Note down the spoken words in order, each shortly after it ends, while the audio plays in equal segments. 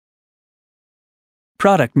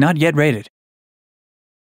Product not yet rated.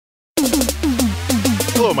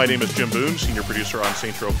 Hello, my name is Jim Boone, Senior Producer on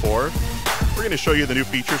Saints Row 4. We're going to show you the new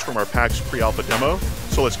features from our PAX pre-alpha demo,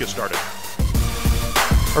 so let's get started.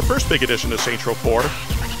 Our first big addition to Saints Row 4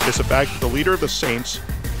 is the fact that the leader of the Saints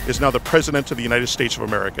is now the President of the United States of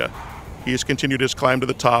America. He has continued his climb to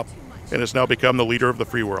the top and has now become the leader of the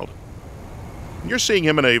free world. You're seeing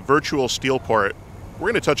him in a virtual steel port.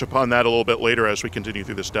 We're going to touch upon that a little bit later as we continue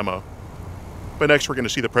through this demo. But next, we're going to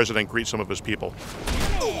see the President greet some of his people.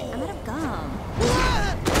 I'm out of gum.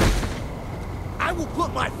 I will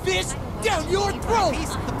put my fist down your throat! Piece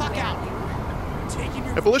the fuck out!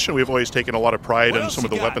 At Volition, we've always taken a lot of pride in some of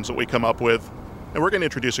the weapons that we come up with, and we're going to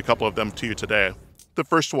introduce a couple of them to you today. The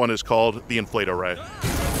first one is called the Inflate Ray.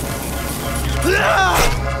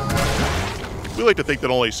 We like to think that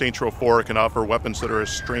only Saints Row 4 can offer weapons that are as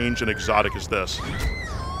strange and exotic as this.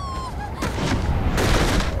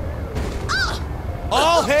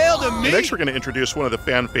 All hail to me! Next, we're going to introduce one of the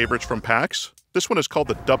fan favorites from PAX. This one is called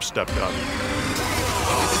the Dubstep Gun.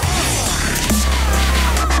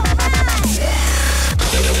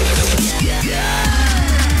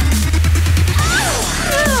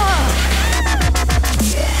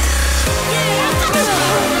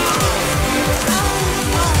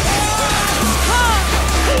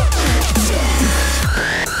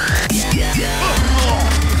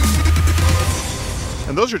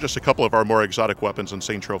 And those are just a couple of our more exotic weapons in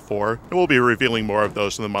Saints Row 4, and we'll be revealing more of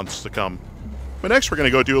those in the months to come. But next we're going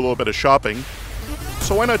to go do a little bit of shopping,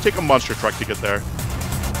 so why not take a monster truck to get there?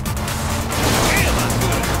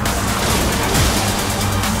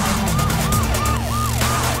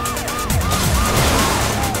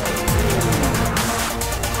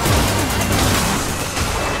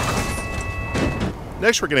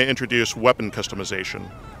 Next we're going to introduce weapon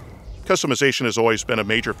customization. Customization has always been a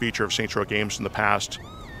major feature of Saints Row games in the past,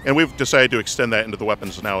 and we've decided to extend that into the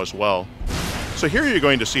weapons now as well. So here you're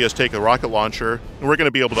going to see us take a rocket launcher, and we're going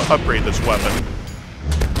to be able to upgrade this weapon.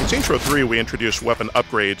 In Saints Row 3, we introduced weapon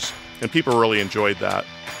upgrades, and people really enjoyed that.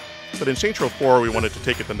 But in Saints Row 4, we wanted to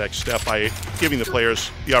take it the next step by giving the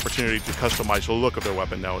players the opportunity to customize the look of their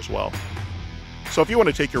weapon now as well. So if you want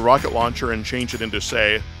to take your rocket launcher and change it into,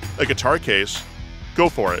 say, a guitar case, go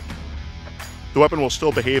for it. The weapon will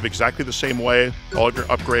still behave exactly the same way, all of your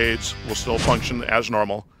upgrades will still function as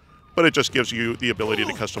normal, but it just gives you the ability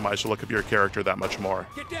to customize the look of your character that much more.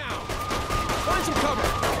 Get down! Find some cover!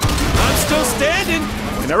 I'm still standing!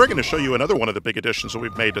 And now we're going to show you another one of the big additions that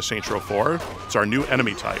we've made to Saints Row 4. It's our new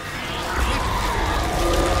enemy type.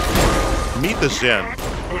 Meet the Zen.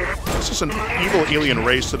 This is an evil alien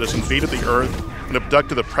race that has invaded the Earth and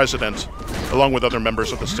abducted the President, along with other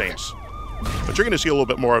members of the Saints. But you're going to see a little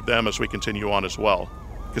bit more of them as we continue on as well,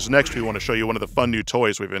 because next we want to show you one of the fun new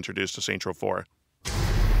toys we've introduced to Saints Row 4.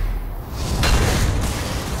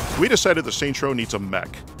 We decided that Saints Row needs a mech.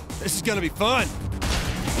 This is gonna be fun!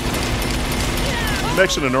 The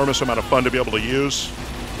mech's an enormous amount of fun to be able to use.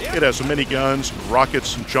 It has mini guns,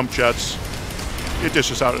 rockets, and jump jets. It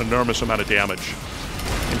dishes out an enormous amount of damage.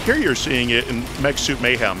 And here you're seeing it in Mech Suit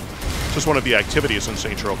Mayhem. This is one of the activities in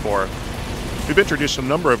Saints Row 4. We've introduced a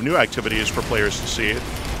number of new activities for players to see,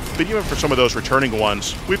 but even for some of those returning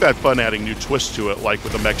ones, we've had fun adding new twists to it, like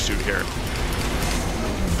with the mech suit here.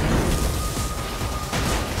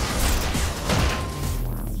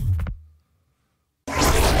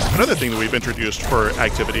 Another thing that we've introduced for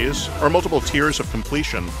activities are multiple tiers of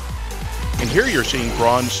completion. And here you're seeing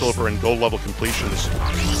bronze, silver, and gold level completions.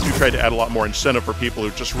 We've tried to add a lot more incentive for people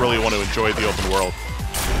who just really want to enjoy the open world.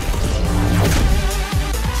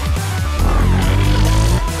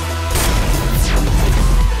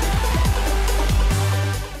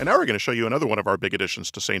 And now we're going to show you another one of our big additions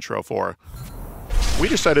to Saints Row 4. We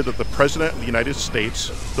decided that the President of the United States,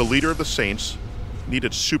 the leader of the Saints,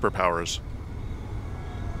 needed superpowers.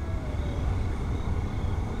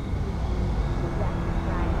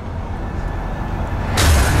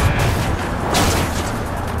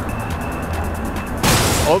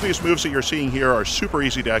 All these moves that you're seeing here are super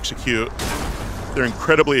easy to execute. They're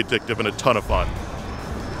incredibly addictive and a ton of fun.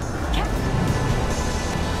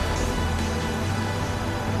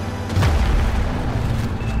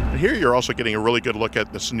 Here you're also getting a really good look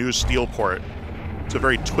at this new steel port. It's a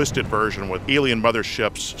very twisted version with alien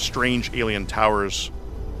motherships, strange alien towers,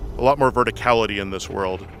 a lot more verticality in this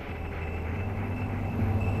world.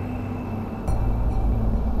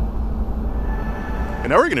 And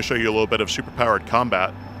now we're going to show you a little bit of superpowered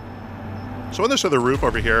combat. So on this other roof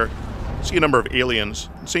over here, you see a number of aliens.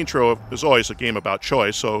 Saints Row is always a game about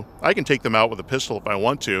choice, so I can take them out with a pistol if I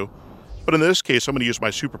want to. But in this case, I'm going to use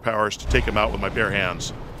my superpowers to take them out with my bare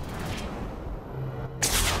hands.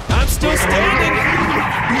 I'm still standing!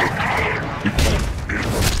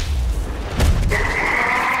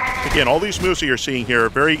 Again, all these moves that you're seeing here are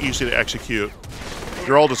very easy to execute.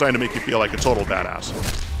 They're all designed to make you feel like a total badass.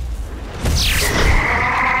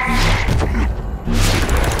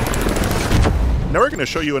 Now we're going to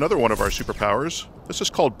show you another one of our superpowers. This is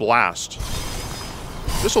called Blast.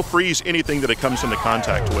 This will freeze anything that it comes into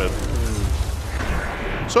contact with.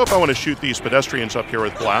 So if I want to shoot these pedestrians up here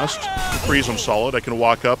with Blast, freeze them solid, I can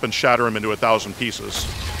walk up and shatter them into 1,000 pieces.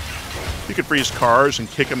 You can freeze cars and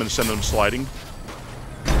kick them and send them sliding.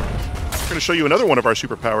 We're going to show you another one of our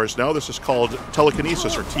superpowers now. This is called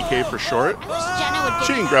Telekinesis, or TK for short.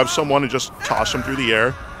 So you can grab someone and just toss them through the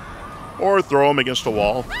air, or throw them against a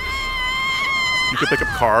wall. You can pick up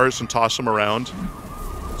cars and toss them around.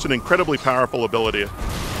 It's an incredibly powerful ability.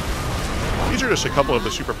 These are just a couple of the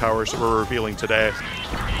superpowers that we're revealing today.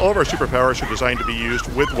 All of our superpowers are designed to be used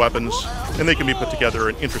with weapons, and they can be put together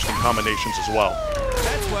in interesting combinations as well.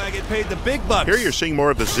 That's why I get paid the big bucks. Here you're seeing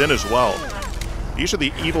more of the Zin as well. These are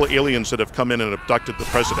the evil aliens that have come in and abducted the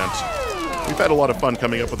president. We've had a lot of fun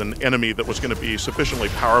coming up with an enemy that was going to be sufficiently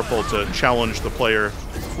powerful to challenge the player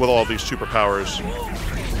with all of these superpowers.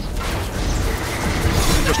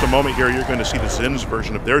 In just a moment here, you're going to see the Zin's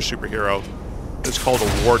version of their superhero. It's called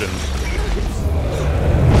a Warden.